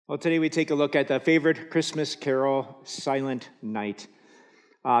Well, today we take a look at the favorite Christmas carol, Silent Night.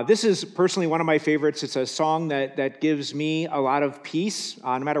 This is personally one of my favorites. It's a song that gives me a lot of peace,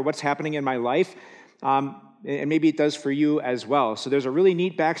 no matter what's happening in my life, and maybe it does for you as well. So there's a really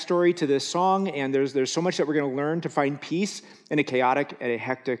neat backstory to this song, and there's so much that we're going to learn to find peace in a chaotic and a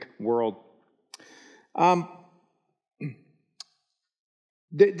hectic world.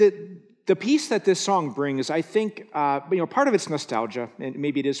 The peace that this song brings, I think, part of it's nostalgia, and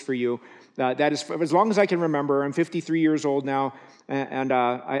maybe it is for you. That is, for as long as I can remember. I'm 53 years old now, and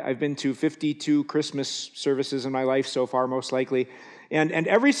I've been to 52 Christmas services in my life so far, most likely. And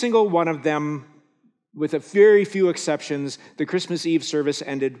every single one of them, with a very few exceptions, the Christmas Eve service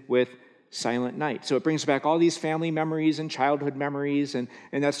ended with Silent Night. So it brings back all these family memories and childhood memories, and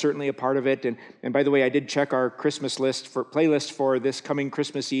that's certainly a part of it. And by the way, I did check our Christmas playlist for this coming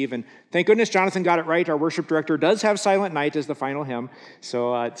Christmas Eve, and thank goodness Jonathan got it right. Our worship director does have Silent Night as the final hymn,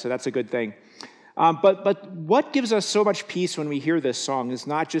 so that's a good thing. But what gives us so much peace when we hear this song is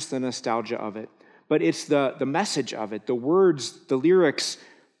not just the nostalgia of it, but it's the message of it, the words, the lyrics,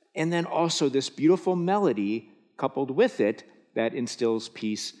 and then also this beautiful melody coupled with it that instills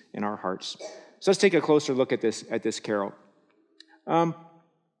peace in our hearts. So let's take a closer look at this carol. The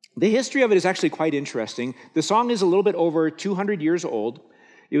history of it is actually quite interesting. The song is a little bit over 200 years old.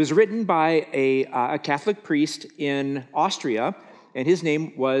 It was written by a Catholic priest in Austria, and his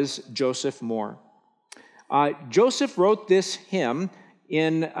name was Joseph Mohr. Joseph wrote this hymn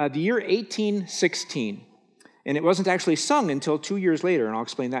in the year 1816. And it wasn't actually sung until 2 years later, and I'll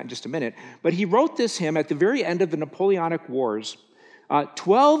explain that in just a minute. But he wrote this hymn at the very end of the Napoleonic Wars.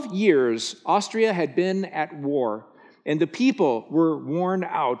 12 years Austria had been at war, and the people were worn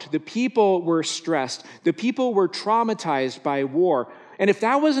out. The people were stressed. The people were traumatized by war. And if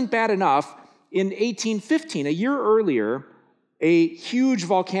that wasn't bad enough, in 1815, a year earlier, a huge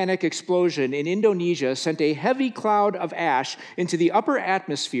volcanic explosion in Indonesia sent a heavy cloud of ash into the upper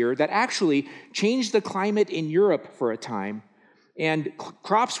atmosphere that actually changed the climate in Europe for a time. And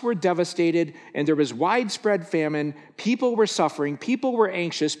crops were devastated, and there was widespread famine. People were suffering. People were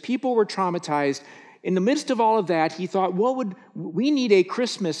anxious. People were traumatized. In the midst of all of that, he thought, we need a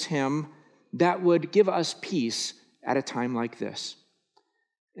Christmas hymn that would give us peace at a time like this.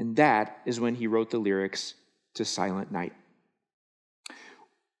 And that is when he wrote the lyrics to Silent Night.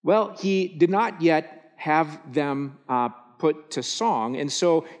 Well, he did not yet have them put to song, and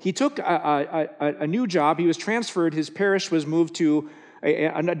so he took a new job. He was transferred. His parish was moved to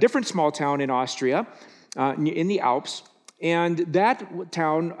a different small town in Austria, in the Alps, and that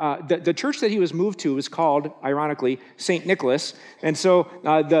town, the church that he was moved to was called, ironically, St. Nicholas, and so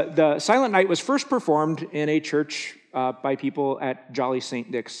the Silent Night was first performed in a church by people at Jolly St.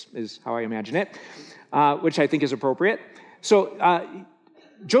 Nick's, is how I imagine it, which I think is appropriate. So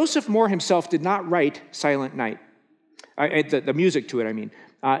Joseph Mohr himself did not write Silent Night, the music to it, I mean.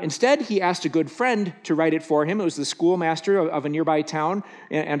 Instead, he asked a good friend to write it for him. It was the schoolmaster of a nearby town,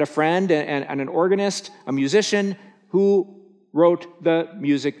 and a friend, and an organist, a musician, who wrote the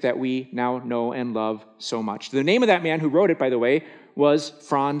music that we now know and love so much. The name of that man who wrote it, by the way, was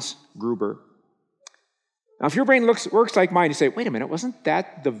Franz Gruber. Now, if your brain works like mine, you say, wait a minute, wasn't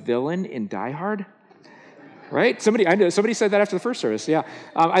that the villain in Die Hard? Right? Somebody said that after the first service, yeah.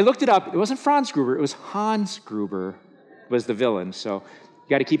 I looked it up. It wasn't Franz Gruber. It was Hans Gruber was the villain. So you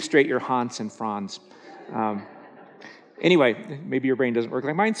got to keep straight your Hans and Franz. Anyway, maybe your brain doesn't work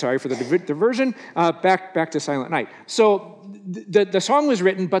like mine. Sorry for the diversion. Back to Silent Night. So the song was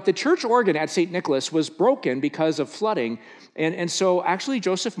written, but the church organ at St. Nicholas was broken because of flooding. And so actually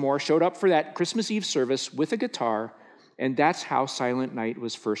Joseph Mohr showed up for that Christmas Eve service with a guitar, and that's how Silent Night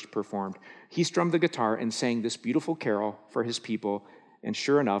was first performed. He strummed the guitar and sang this beautiful carol for his people, and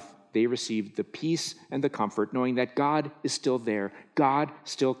sure enough, they received the peace and the comfort, knowing that God is still there, God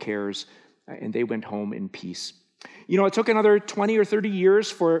still cares, and they went home in peace. You know, it took another 20 or 30 years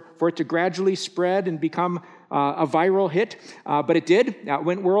for it to gradually spread and become a viral hit, but it did. It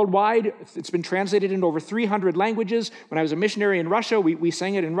went worldwide. It's been translated into over 300 languages. When I was a missionary in Russia, we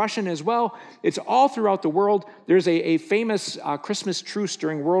sang it in Russian as well. It's all throughout the world. There's a famous Christmas truce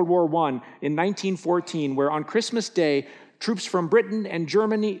during World War I in 1914, where on Christmas Day, troops from Britain and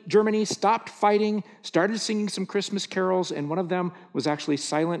Germany stopped fighting, started singing some Christmas carols, and one of them was actually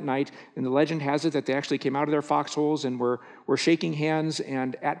Silent Night. And the legend has it that they actually came out of their foxholes and were shaking hands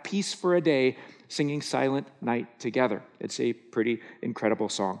and at peace for a day, singing Silent Night together. It's a pretty incredible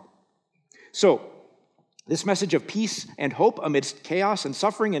song. So, this message of peace and hope amidst chaos and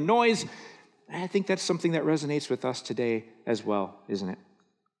suffering and noise, I think that's something that resonates with us today as well, isn't it?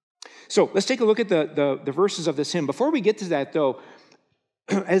 So let's take a look at the verses of this hymn. Before we get to that, though,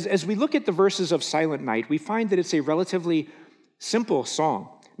 As we look at the verses of Silent Night, we find that it's a relatively simple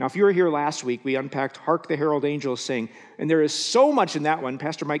song. Now, if you were here last week, we unpacked Hark the Herald Angels Sing, and there is so much in that one.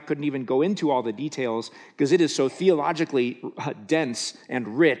 Pastor Mike couldn't even go into all the details because it is so theologically dense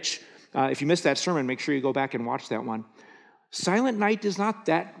and rich. If you missed that sermon, make sure you go back and watch that one. Silent Night is not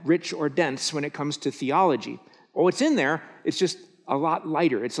that rich or dense when it comes to theology. Oh, it's in there. It's just a lot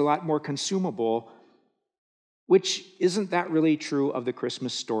lighter. It's a lot more consumable, which isn't that really true of the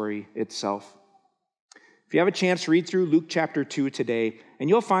Christmas story itself. If you have a chance, read through Luke chapter 2 today, and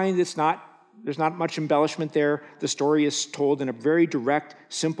you'll find there's not much embellishment there. The story is told in a very direct,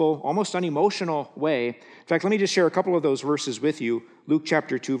 simple, almost unemotional way. In fact, let me just share a couple of those verses with you. Luke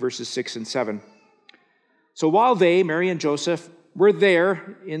chapter 2, verses 6 and 7. So while they, Mary and Joseph, were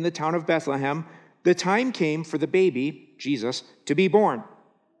there in the town of Bethlehem, the time came for the baby, Jesus, to be born.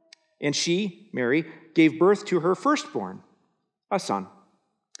 And she, Mary, gave birth to her firstborn, a son.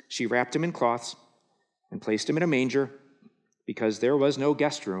 She wrapped him in cloths and placed him in a manger because there was no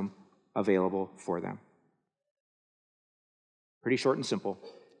guest room available for them. Pretty short and simple.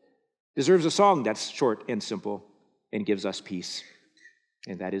 Deserves a song that's short and simple and gives us peace.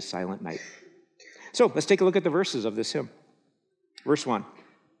 And that is Silent Night. So let's take a look at the verses of this hymn. Verse 1.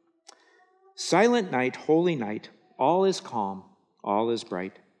 Silent night, holy night, all is calm, all is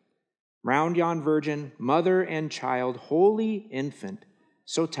bright. Round yon virgin, mother and child, holy infant,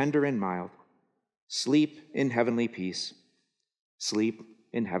 so tender and mild. Sleep in heavenly peace. Sleep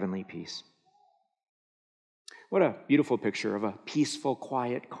in heavenly peace. What a beautiful picture of a peaceful,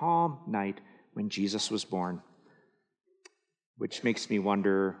 quiet, calm night when Jesus was born. Which makes me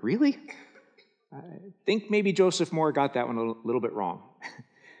wonder, really? I think maybe Joseph Moore got that one a little bit wrong.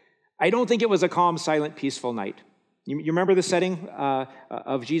 I don't think it was a calm, silent, peaceful night. You remember the setting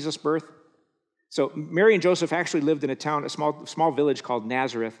of Jesus' birth? So Mary and Joseph actually lived in a small village called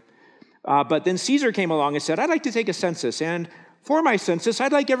Nazareth. But then Caesar came along and said, I'd like to take a census. And for my census,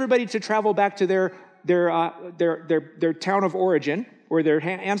 I'd like everybody to travel back to their town of origin, where their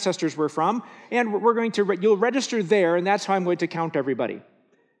ancestors were from. And you'll register there, and that's how I'm going to count everybody.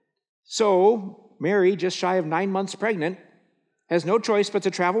 So Mary, just shy of 9 months pregnant, has no choice but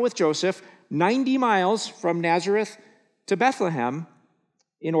to travel with Joseph 90 miles from Nazareth to Bethlehem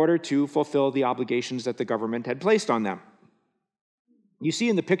in order to fulfill the obligations that the government had placed on them. You see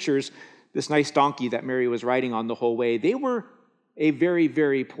in the pictures this nice donkey that Mary was riding on the whole way. They were a very,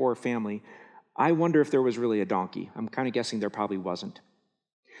 very poor family. I wonder if there was really a donkey. I'm kind of guessing there probably wasn't.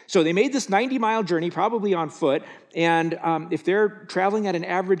 So they made this 90-mile journey, probably on foot, and if they're traveling at an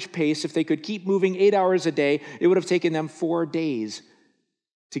average pace, if they could keep moving 8 hours a day, it would have taken them 4 days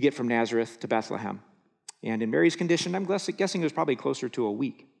to get from Nazareth to Bethlehem. And in Mary's condition, I'm guessing it was probably closer to a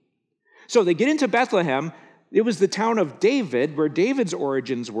week. So they get into Bethlehem. It was the town of David, where David's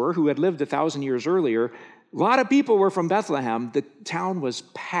origins were, who had lived 1,000 years earlier. A lot of people were from Bethlehem. The town was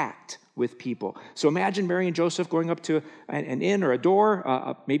packed with people. So imagine Mary and Joseph going up to an inn or a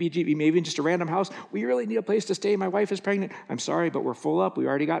door, maybe just a random house. We really need a place to stay. My wife is pregnant. I'm sorry, but we're full up. We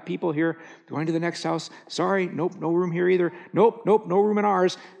already got people here. Going to the next house. Sorry, nope, no room here either. Nope, no room in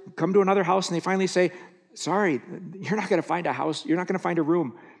ours. Come to another house, and they finally say, sorry, you're not going to find a house. You're not going to find a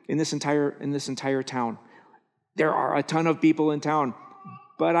room in this entire town. There are a ton of people in town,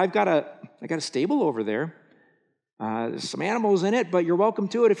 but I got a stable over there. There's some animals in it, but you're welcome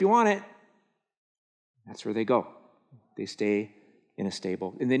to it if you want it. That's where they go. They stay in a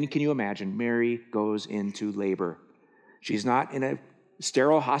stable. And then can you imagine? Mary goes into labor. She's not in a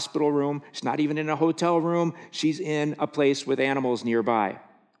sterile hospital room. She's not even in a hotel room. She's in a place with animals nearby,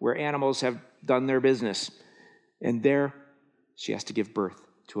 where animals have done their business. And there, she has to give birth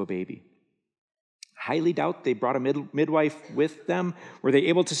to a baby. Highly doubt they brought a midwife with them. Were they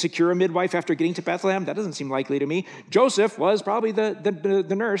able to secure a midwife after getting to Bethlehem? That doesn't seem likely to me. Joseph was probably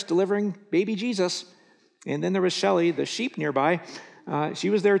the nurse delivering baby Jesus. And then there was Shelley, the sheep nearby.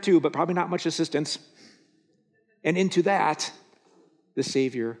 She was there too, but probably not much assistance. And into that, the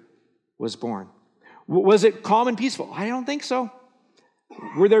Savior was born. Was it calm and peaceful? I don't think so.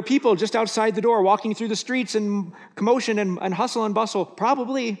 Were there people just outside the door walking through the streets and commotion and hustle and bustle?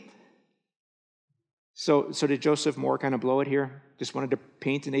 Probably. So did Joseph Moore kind of blow it here? Just wanted to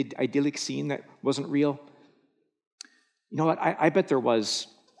paint an idyllic scene that wasn't real? You know what? I bet there was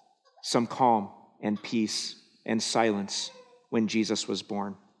some calm and peace and silence when Jesus was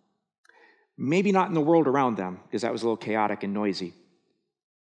born. Maybe not in the world around them, because that was a little chaotic and noisy.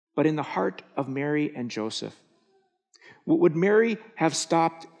 But in the heart of Mary and Joseph. Would Mary have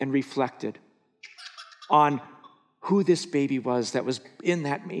stopped and reflected on who this baby was that was in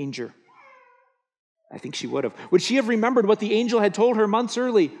that manger? I think she would have. Would she have remembered what the angel had told her months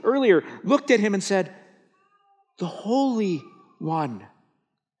earlier, looked at him and said, "The Holy One,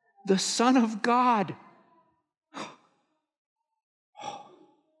 the Son of God."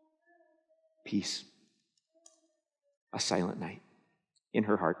 Peace. A silent night in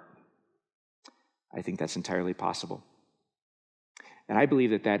her heart. I think that's entirely possible. And I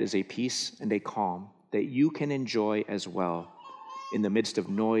believe that that is a peace and a calm that you can enjoy as well in the midst of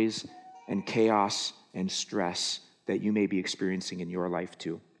noise and chaos and stress that you may be experiencing in your life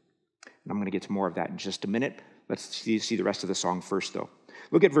too. And I'm going to get to more of that in just a minute. Let's see the rest of the song first, though.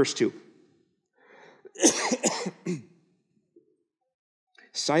 Look at verse 2.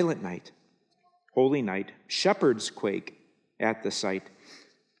 Silent night, holy night, shepherds quake at the sight.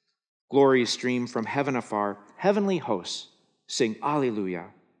 Glories stream from heaven afar, heavenly hosts sing Alleluia.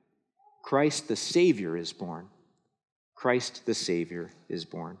 Christ the Savior is born. Christ the Savior is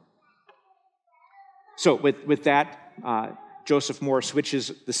born. So with that, Joseph Moore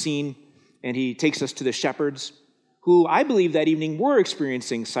switches the scene, and he takes us to the shepherds, who I believe that evening were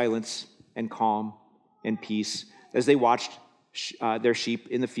experiencing silence and calm and peace as they watched their sheep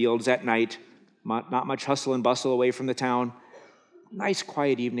in the fields at night. Not much hustle and bustle away from the town. Nice,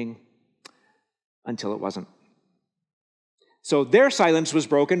 quiet evening until it wasn't. So their silence was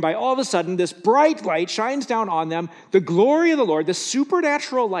broken by all of a sudden this bright light shines down on them. The glory of the Lord, the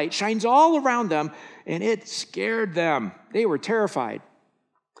supernatural light, shines all around them, and it scared them. They were terrified.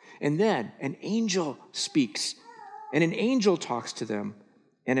 And then an angel speaks, and an angel talks to them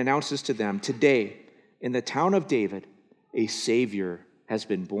and announces to them, "Today, in the town of David, a Savior has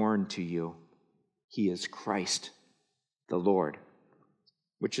been born to you. He is Christ the Lord,"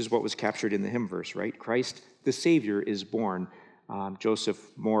 which is what was captured in the hymn verse, right? Christ the Savior is born.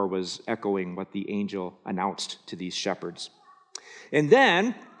 Joseph Moore was echoing what the angel announced to these shepherds. And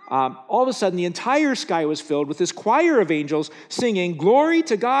then, all of a sudden, the entire sky was filled with this choir of angels singing, "Glory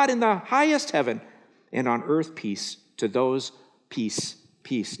to God in the highest heaven, and on earth peace to those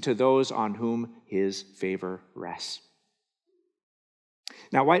to those on whom his favor rests."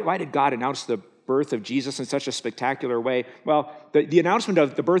 Now, why did God announce the birth of Jesus in such a spectacular way? Well, the announcement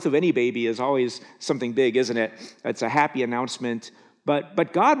of the birth of any baby is always something big, isn't it? It's a happy announcement.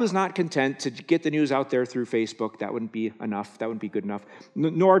 But God was not content to get the news out there through Facebook. That wouldn't be enough. That wouldn't be good enough.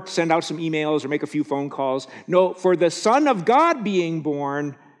 Nor send out some emails or make a few phone calls. No, for the Son of God being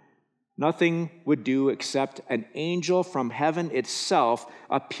born, nothing would do except an angel from heaven itself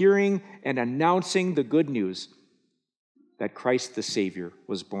appearing and announcing the good news that Christ the Savior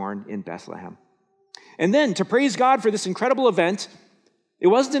was born in Bethlehem. And then, to praise God for this incredible event, it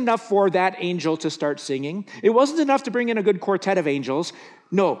wasn't enough for that angel to start singing. It wasn't enough to bring in a good quartet of angels.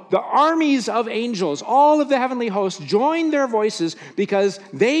 No, the armies of angels, all of the heavenly hosts, joined their voices because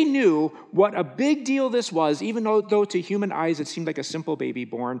they knew what a big deal this was, even though to human eyes it seemed like a simple baby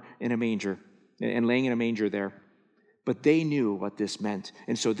born in a manger and laying in a manger there. But they knew what this meant.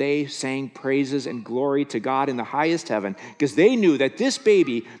 And so they sang praises and glory to God in the highest heaven because they knew that this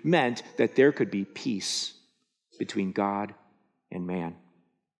baby meant that there could be peace between God and man.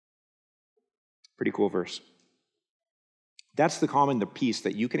 Pretty cool verse. That's the calm and the peace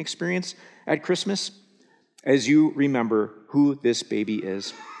that you can experience at Christmas as you remember who this baby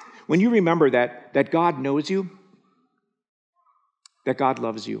is. When you remember that God knows you, that God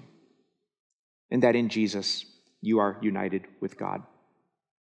loves you, and that in Jesus you are united with God.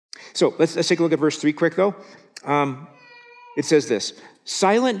 So let's take a look at verse 3 quick, though. It says this: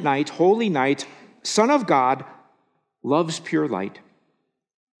 "Silent night, holy night, Son of God, love's pure light,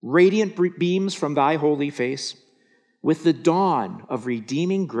 radiant beams from thy holy face, with the dawn of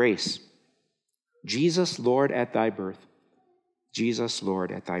redeeming grace. Jesus, Lord, at thy birth. Jesus,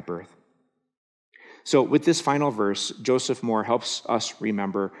 Lord, at thy birth." So with this final verse, Joseph Moore helps us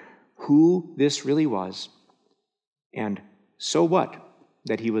remember who this really was, and so what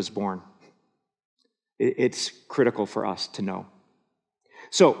that he was born. It's critical for us to know.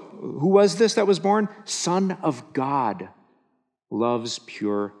 So, who was this that was born? Son of God, love's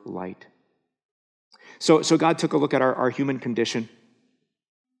pure light. So God took a look at our human condition,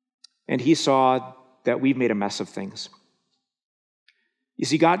 and he saw that we've made a mess of things. You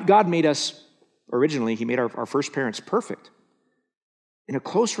see, God made us, originally, he made our first parents perfect, in a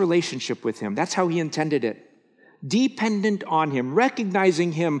close relationship with him. That's how he intended it. Dependent on him,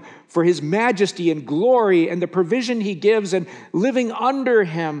 recognizing him for his majesty and glory and the provision he gives, and living under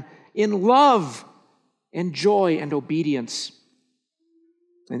him in love and joy and obedience.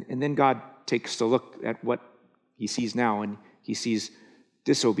 And then God takes a look at what he sees now, and he sees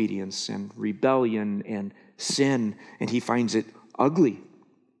disobedience and rebellion and sin, and he finds it ugly.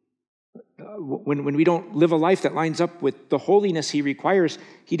 when we don't live a life that lines up with the holiness he requires,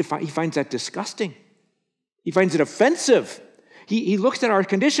 he finds that disgusting. He finds it offensive. He looks at our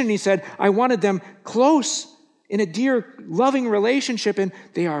condition and he said, I wanted them close in a dear, loving relationship, and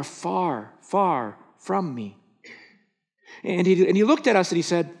they are far, far from me. And he looked at us and he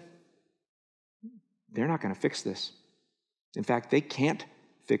said, they're not going to fix this. In fact, they can't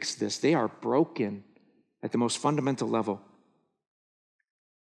fix this. They are broken at the most fundamental level.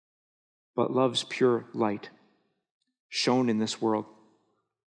 But love's pure light shone in this world.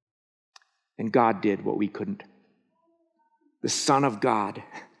 And God did what we couldn't. The Son of God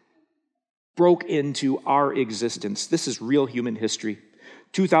broke into our existence. This is real human history.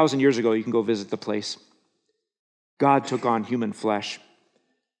 2,000 years ago, you can go visit the place. God took on human flesh.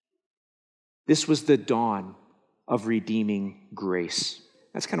 This was the dawn of redeeming grace.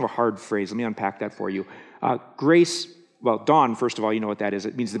 That's kind of a hard phrase. Let me unpack that for you. Grace, well, dawn, first of all, you know what that is.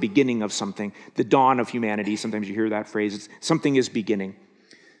 It means the beginning of something. The dawn of humanity. Sometimes you hear that phrase. Something is beginning.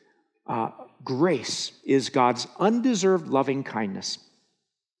 Grace is God's undeserved loving kindness.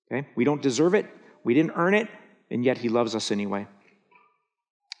 Okay? We don't deserve it. We didn't earn it. And yet he loves us anyway.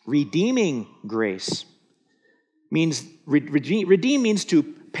 Redeeming grace means, redeem means to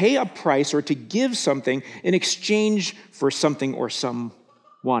pay a price or to give something in exchange for something or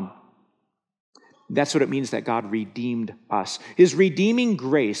someone. That's what it means that God redeemed us. His redeeming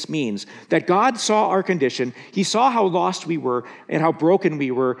grace means that God saw our condition, he saw how lost we were and how broken we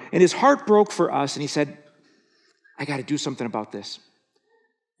were, and his heart broke for us, and he said, I got to do something about this.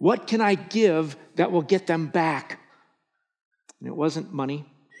 What can I give that will get them back? And it wasn't money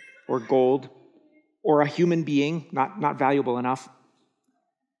or gold or a human being, not valuable enough.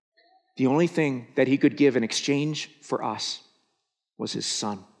 The only thing that he could give in exchange for us was his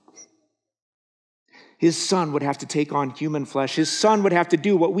Son. His Son would have to take on human flesh. His Son would have to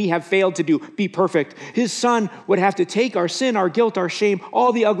do what we have failed to do, be perfect. His Son would have to take our sin, our guilt, our shame,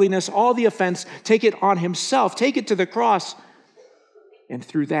 all the ugliness, all the offense, take it on himself, take it to the cross. And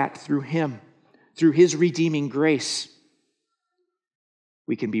through that, through him, through his redeeming grace,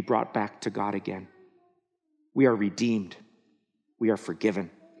 we can be brought back to God again. We are redeemed. We are forgiven.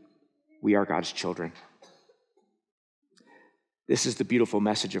 We are God's children. This is the beautiful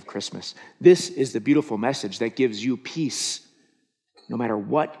message of Christmas. This is the beautiful message that gives you peace no matter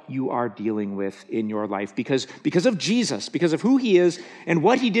what you are dealing with in your life. Because of Jesus, because of who he is and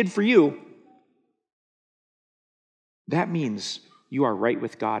what he did for you, that means you are right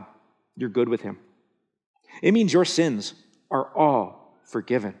with God. You're good with him. It means your sins are all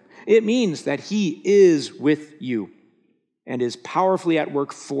forgiven. It means that he is with you and is powerfully at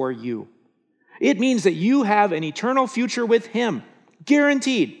work for you. It means that you have an eternal future with him,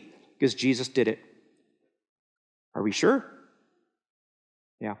 guaranteed, because Jesus did it. Are we sure?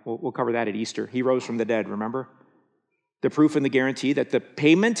 Yeah, we'll cover that at Easter. He rose from the dead, remember? The proof and the guarantee that the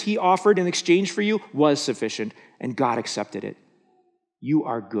payment he offered in exchange for you was sufficient, and God accepted it. You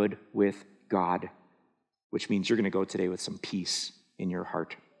are good with God, which means you're going to go today with some peace in your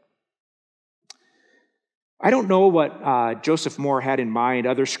heart. I don't know what Joseph Moore had in mind,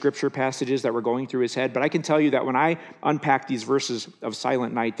 other scripture passages that were going through his head, but I can tell you that when I unpacked these verses of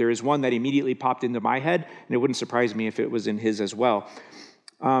Silent Night, there is one that immediately popped into my head, and it wouldn't surprise me if it was in his as well.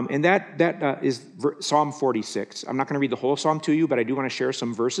 And that is Psalm 46. I'm not going to read the whole psalm to you, but I do want to share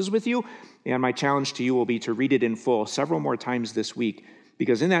some verses with you, and my challenge to you will be to read it in full several more times this week,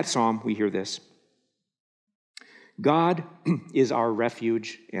 because in that psalm we hear this. God is our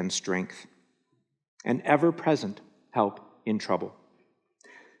refuge and strength, an ever-present help in trouble.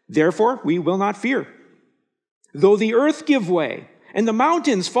 Therefore, we will not fear. Though the earth give way and the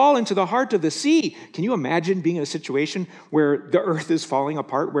mountains fall into the heart of the sea. Can you imagine being in a situation where the earth is falling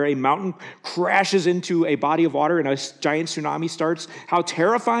apart, where a mountain crashes into a body of water and a giant tsunami starts? How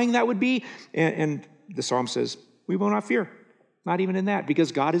terrifying that would be. And the psalm says, we will not fear. Not even in that,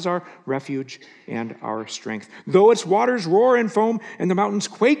 because God is our refuge and our strength. Though its waters roar and foam and the mountains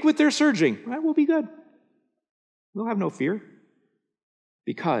quake with their surging, that will be good. We'll have no fear.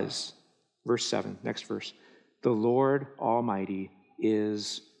 Because, verse 7, next verse, the Lord Almighty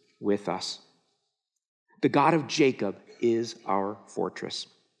is with us. The God of Jacob is our fortress.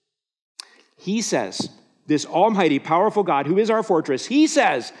 He says, this almighty, powerful God who is our fortress, he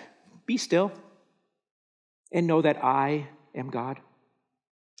says, be still and know that I am God.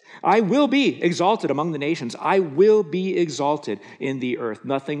 I will be exalted among the nations. I will be exalted in the earth.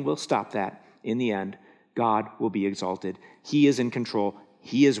 Nothing will stop that. In the end, God will be exalted. He is in control.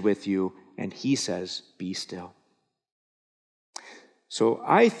 He is with you. And he says, be still. So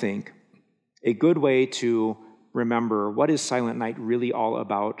I think a good way to remember what is Silent Night really all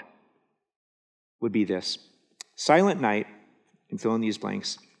about would be this. Silent night, and fill in these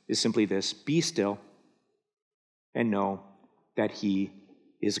blanks, is simply this: be still and know that he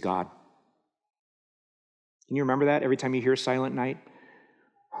is God. Can you remember that every time you hear silent night?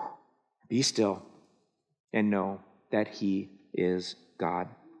 Be still and know that he is God.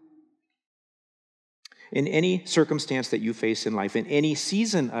 In any circumstance that you face in life, in any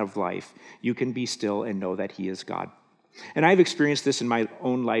season of life, you can be still and know that he is God. And I've experienced this in my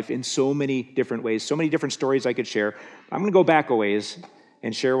own life in so many different ways, so many different stories I could share. I'm going to go back a ways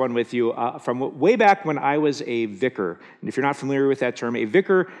and share one with you from way back when I was a vicar. And if you're not familiar with that term, a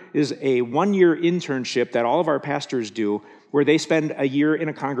vicar is a one-year internship that all of our pastors do, where they spend a year in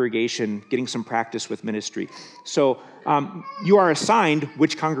a congregation getting some practice with ministry. So you are assigned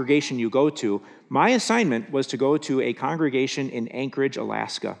which congregation you go to. My assignment was to go to a congregation in Anchorage,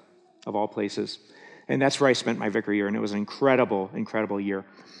 Alaska, of all places. And that's where I spent my vicar year, and it was an incredible, incredible year.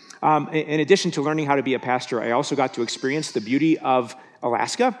 In addition to learning how to be a pastor, I also got to experience the beauty of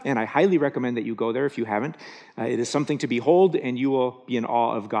Alaska, and I highly recommend that you go there if you haven't. It is something to behold, and you will be in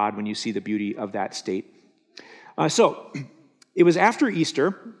awe of God when you see the beauty of that state. So it was after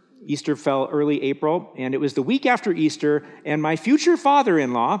Easter. Easter fell early April, and it was the week after Easter, and my future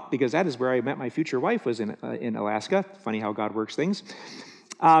father-in-law, because that is where I met my future wife, was in Alaska. Funny how God works things.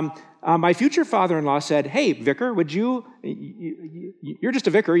 My future father-in-law said, "Hey, vicar, would you're just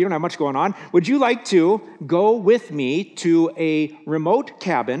a vicar, you don't have much going on. Would you like to go with me to a remote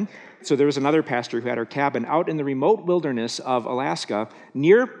cabin?" So there was another pastor who had her cabin out in the remote wilderness of Alaska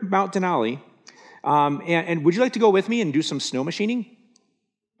near Mount Denali. And would you like to go with me and do some snow machining?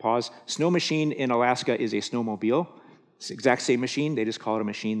 Pause. Snow machine in Alaska is a snowmobile. It's the exact same machine. They just call it a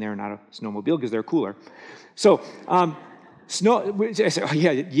machine there, not a snowmobile, because they're cooler. So, I said, "Oh,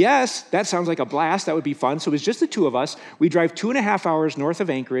 yeah, yes, that sounds like a blast. That would be fun." So it was just the two of us. We drive 2.5 hours north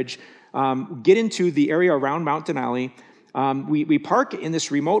of Anchorage, get into the area around Mount Denali. We park in this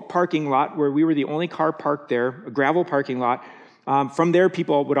remote parking lot where we were the only car parked there, a gravel parking lot. From there,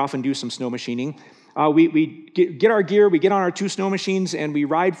 people would often do some snow machining. We get our gear, we get on our 2 snow machines, and we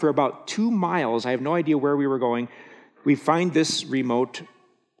ride for about 2 miles. I have no idea where we were going. We find this remote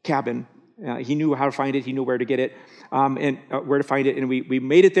cabin. He knew how to find it. He knew where to get it, and where to find it. And we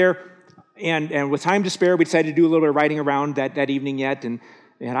made it there. And with time to spare, we decided to do a little bit of riding around that evening yet. And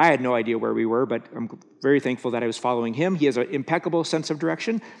I had no idea where we were, but I'm very thankful that I was following him. He has an impeccable sense of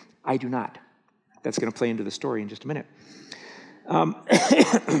direction. I do not. That's going to play into the story in just a minute.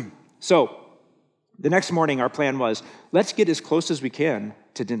 So the next morning, our plan was, let's get as close as we can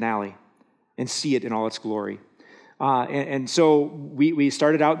to Denali and see it in all its glory. And so we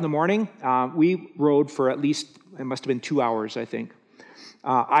started out in the morning. We rode for at least, it must have been 2 hours, I think.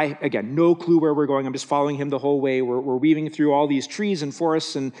 Again, no clue where we're going. I'm just following him the whole way. We're weaving through all these trees and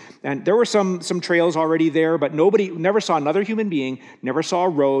forests, and there were some trails already there, but never saw another human being, never saw a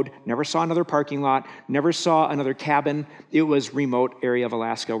road, never saw another parking lot, never saw another cabin. It was remote area of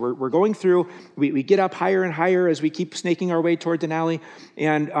Alaska. We're going through, we get up higher and higher as we keep snaking our way toward Denali,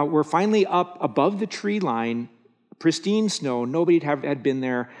 and we're finally up above the tree line, pristine snow. Nobody had been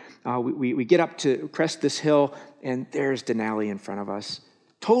there. We get up to crest this hill, and there's Denali in front of us.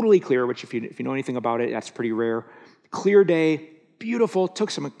 Totally clear, which if you know anything about it, that's pretty rare. Clear day, beautiful, took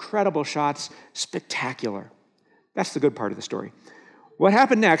some incredible shots, spectacular. That's the good part of the story. What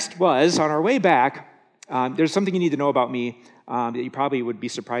happened next was, on our way back, there's something you need to know about me that you probably would be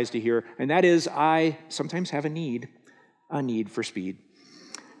surprised to hear, and that is I sometimes have a need for speed.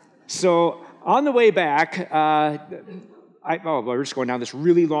 So on the way back, we're just going down this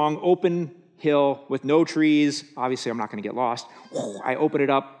really long, open hill with no trees. Obviously, I'm not going to get lost. I open it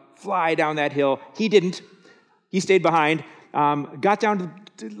up, fly down that hill. He didn't. He stayed behind. Got down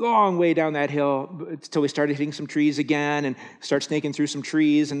to the long way down that hill until we started hitting some trees again and start snaking through some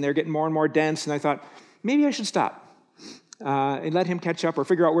trees, and they're getting more and more dense. And I thought, maybe I should stop and let him catch up or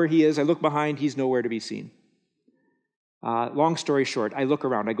figure out where he is. I look behind. He's nowhere to be seen. Long story short, I look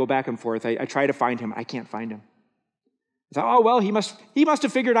around. I go back and forth. I try to find him. I can't find him. I thought, oh, well, he must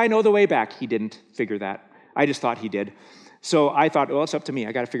have figured I know the way back. He didn't figure that. I just thought he did. So I thought, well, it's up to me.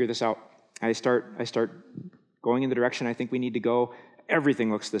 I got to figure this out. I start going in the direction I think we need to go. Everything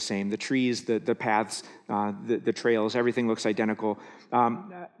looks the same. The trees, the paths, the trails, everything looks identical.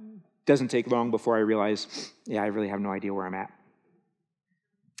 Doesn't take long before I realize, I really have no idea where I'm at.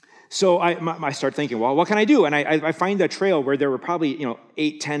 So I start thinking, well, what can I do? And I find a trail where there were probably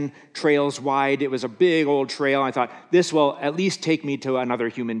 8, 10 trails wide. It was a big old trail. I thought, this will at least take me to another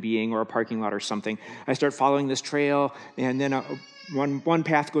human being or a parking lot or something. I start following this trail, and then one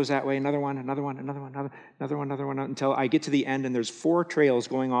path goes that way, another one, until I get to the end and there's single trails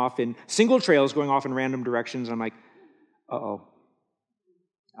going off in random directions. I'm like, uh-oh.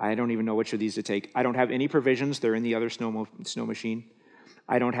 I don't even know which of these to take. I don't have any provisions. They're in the other snow machine.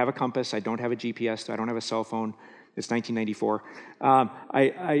 I don't have a compass. I don't have a GPS. I don't have a cell phone. It's 1994.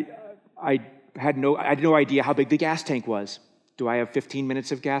 I had no idea how big the gas tank was. Do I have 15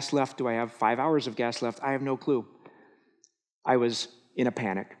 minutes of gas left? Do I have 5 hours of gas left? I have no clue. I was in a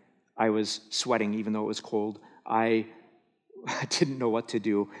panic. I was sweating even though it was cold. I didn't know what to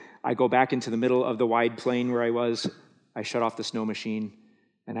do. I go back into the middle of the wide plain where I was. I shut off the snow machine,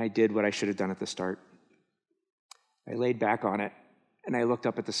 and I did what I should have done at the start. I laid back on it, and I looked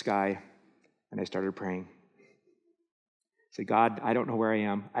up at the sky, and I started praying. I said, God, I don't know where I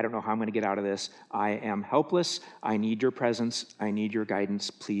am. I don't know how I'm going to get out of this. I am helpless. I need your presence. I need your guidance.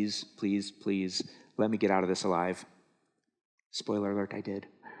 Please, please, please, let me get out of this alive. Spoiler alert, I did.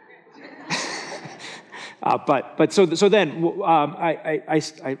 So then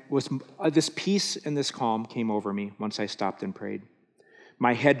this peace and this calm came over me once I stopped and prayed.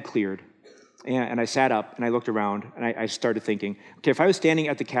 My head cleared, and I sat up and I looked around and I started thinking, okay, if I was standing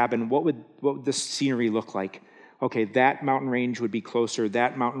at the cabin, what would this scenery look like? Okay, that mountain range would be closer.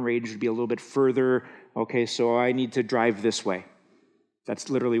 That mountain range would be a little bit further. Okay, so I need to drive this way.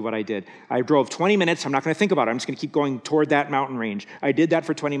 That's literally what I did. I drove 20 minutes. I'm not going to think about it. I'm just going to keep going toward that mountain range. I did that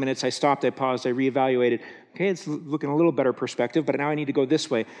for 20 minutes. I stopped. I paused. I reevaluated. Okay, it's looking a little better perspective, but now I need to go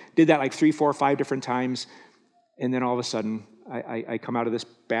this way. Did that like 3, 4, 5 different times. And then all of a sudden, I come out of this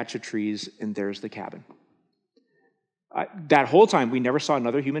batch of trees, and there's the cabin. That whole time, we never saw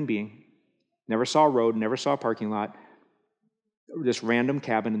another human being. Never saw a road, never saw a parking lot. This random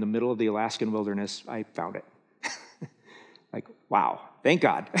cabin in the middle of the Alaskan wilderness, I found it. Like, wow, thank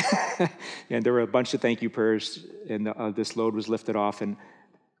God. And there were a bunch of thank you prayers, and this load was lifted off, and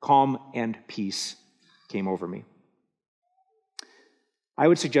calm and peace came over me. I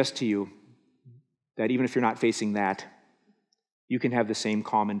would suggest to you that even if you're not facing that, you can have the same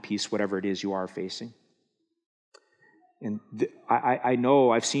calm and peace, whatever it is you are facing. And I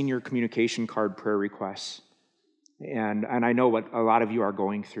know I've seen your communication card prayer requests, and I know what a lot of you are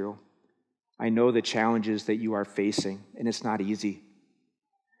going through. I know the challenges that you are facing, and it's not easy.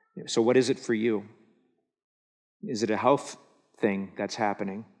 So what is it for you? Is it a health thing that's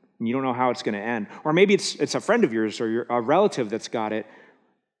happening, and you don't know how it's going to end? Or maybe it's a friend of yours or a relative that's got it,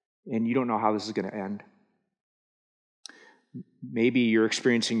 and you don't know how this is going to end. Maybe you're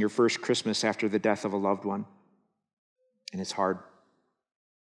experiencing your first Christmas after the death of a loved one, and it's hard.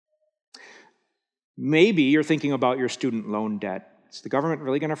 Maybe you're thinking about your student loan debt. Is the government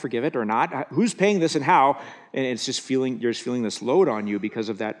really going to forgive it or not? Who's paying this and how? And you're just feeling this load on you because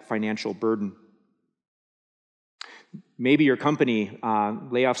of that financial burden. Maybe your company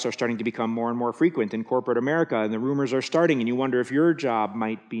layoffs are starting to become more and more frequent in corporate America, and the rumors are starting, and you wonder if your job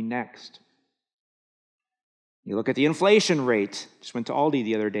might be next. You look at the inflation rate. Just went to Aldi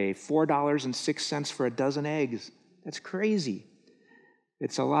the other day, $4.06 for a dozen eggs. That's crazy.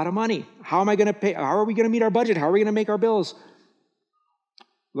 It's a lot of money. How am I going to pay? How are we going to meet our budget? How are we going to make our bills?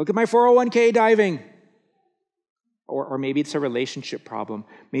 Look at my 401k diving. Or maybe it's a relationship problem.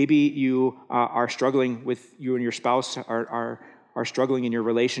 Maybe you are struggling with, you and your spouse are struggling in your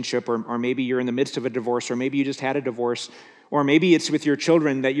relationship, or maybe you're in the midst of a divorce, or maybe you just had a divorce, or maybe it's with your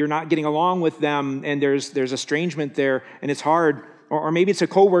children that you're not getting along with them and there's estrangement there and it's hard, or maybe it's a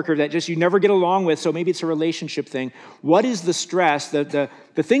coworker that just you never get along with, so maybe it's a relationship thing. What is the stress, the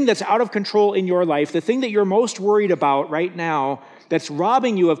thing that's out of control in your life, the thing that you're most worried about right now that's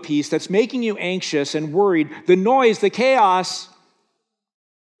robbing you of peace, that's making you anxious and worried, the noise, the chaos?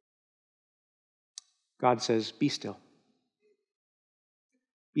 God says, be still.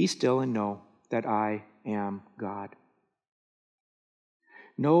 Be still and know that I am God.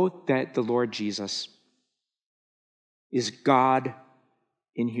 Know that the Lord Jesus is God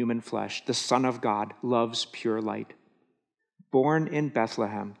in human flesh. The Son of God loves pure light. Born in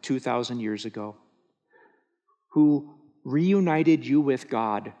Bethlehem 2,000 years ago, who reunited you with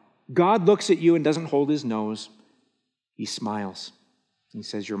God. God looks at you and doesn't hold his nose. He smiles. He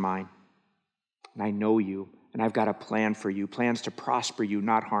says, you're mine. And I know you. And I've got a plan for you, plans to prosper you,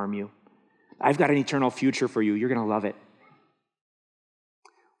 not harm you. I've got an eternal future for you. You're going to love it.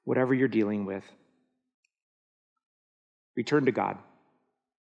 Whatever you're dealing with, return to God.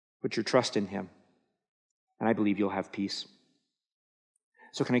 Put your trust in him. And I believe you'll have peace.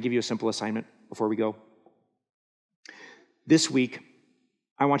 So can I give you a simple assignment before we go? This week,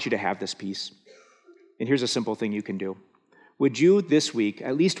 I want you to have this peace. And here's a simple thing you can do. Would you this week,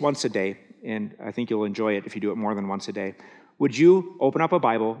 at least once a day, and I think you'll enjoy it if you do it more than once a day, would you open up a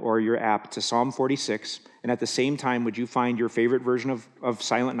Bible or your app to Psalm 46, and at the same time, would you find your favorite version of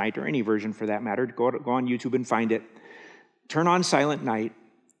Silent Night, or any version for that matter? Go on YouTube and find it. Turn on Silent Night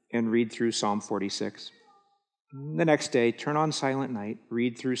and read through Psalm 46. The next day, turn on Silent Night,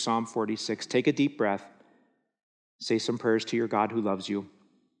 read through Psalm 46, take a deep breath, say some prayers to your God who loves you,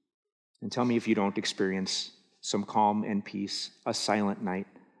 and tell me if you don't experience some calm and peace, a silent night,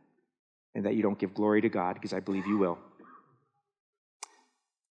 and that you don't give glory to God, because I believe you will.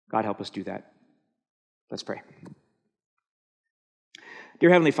 God, help us do that. Let's pray. Dear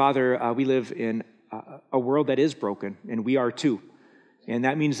Heavenly Father, we live in a world that is broken, and we are too. And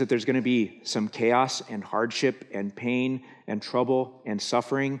that means that there's going to be some chaos and hardship and pain and trouble and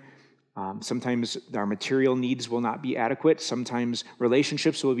suffering. Sometimes our material needs will not be adequate. Sometimes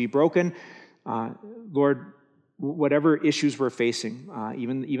relationships will be broken. Lord, whatever issues we're facing,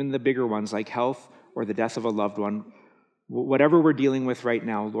 even the bigger ones like health or the death of a loved one, whatever we're dealing with right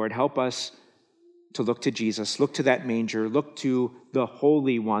now, Lord, help us to look to Jesus, look to that manger, look to the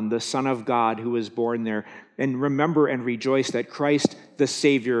Holy One, the Son of God who was born there, and remember and rejoice that Christ the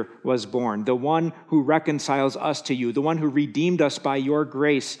Savior was born, the one who reconciles us to you, the one who redeemed us by your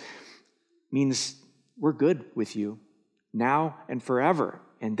grace, means we're good with you now and forever,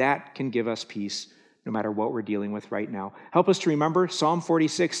 and that can give us peace no matter what we're dealing with right now. Help us to remember Psalm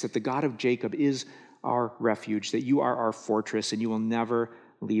 46, that the God of Jacob is our refuge, that you are our fortress, and you will never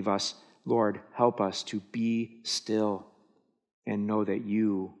leave us. Lord, help us to be still and know that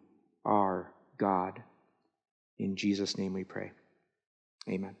you are God. In Jesus' name we pray.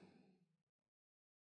 Amen.